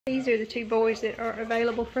These are the two boys that are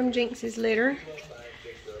available from Jinx's litter.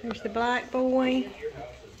 There's the black boy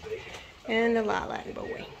and the lilac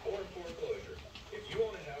boy.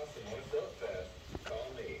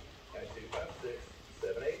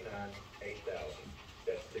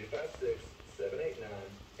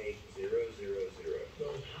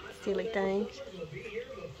 Silly things.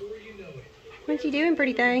 What you doing,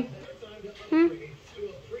 pretty thing?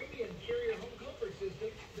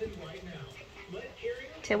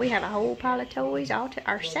 So we have a whole pile of toys all to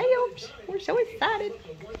ourselves. We're so excited.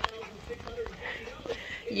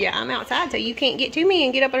 Yeah, I'm outside, so you can't get to me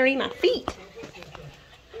and get up underneath my feet.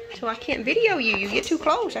 So I can't video you. You get too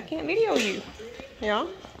close, I can't video you. Yeah.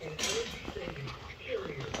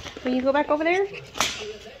 Will you go back over there?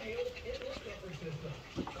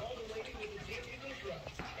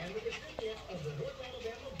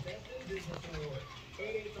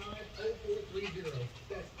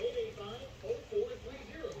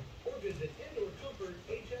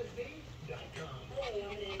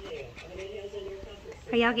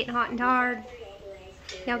 Are y'all getting hot and tired?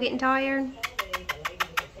 Y'all getting tired?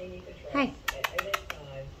 Hey,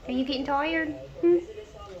 are you getting tired?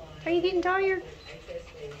 Are you getting tired?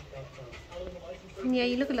 Yeah,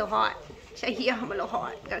 you look a little hot. Say, yeah, I'm a little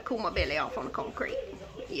hot. Gotta cool my belly off on the concrete.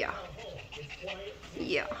 Yeah.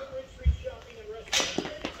 Yeah.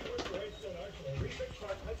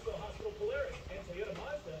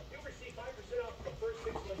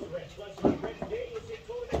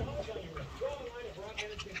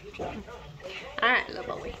 Alright,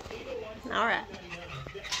 little boy. Alright.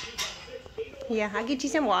 Yeah, I'll get you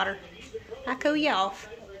some water. I'll cool you off.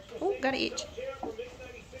 Oh, got an itch.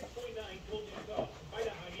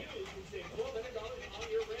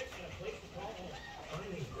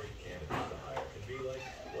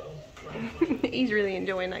 He's really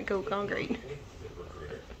enjoying that cool concrete.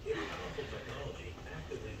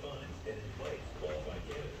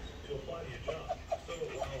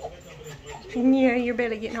 Yeah, your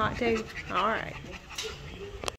belly getting hot too. Alright.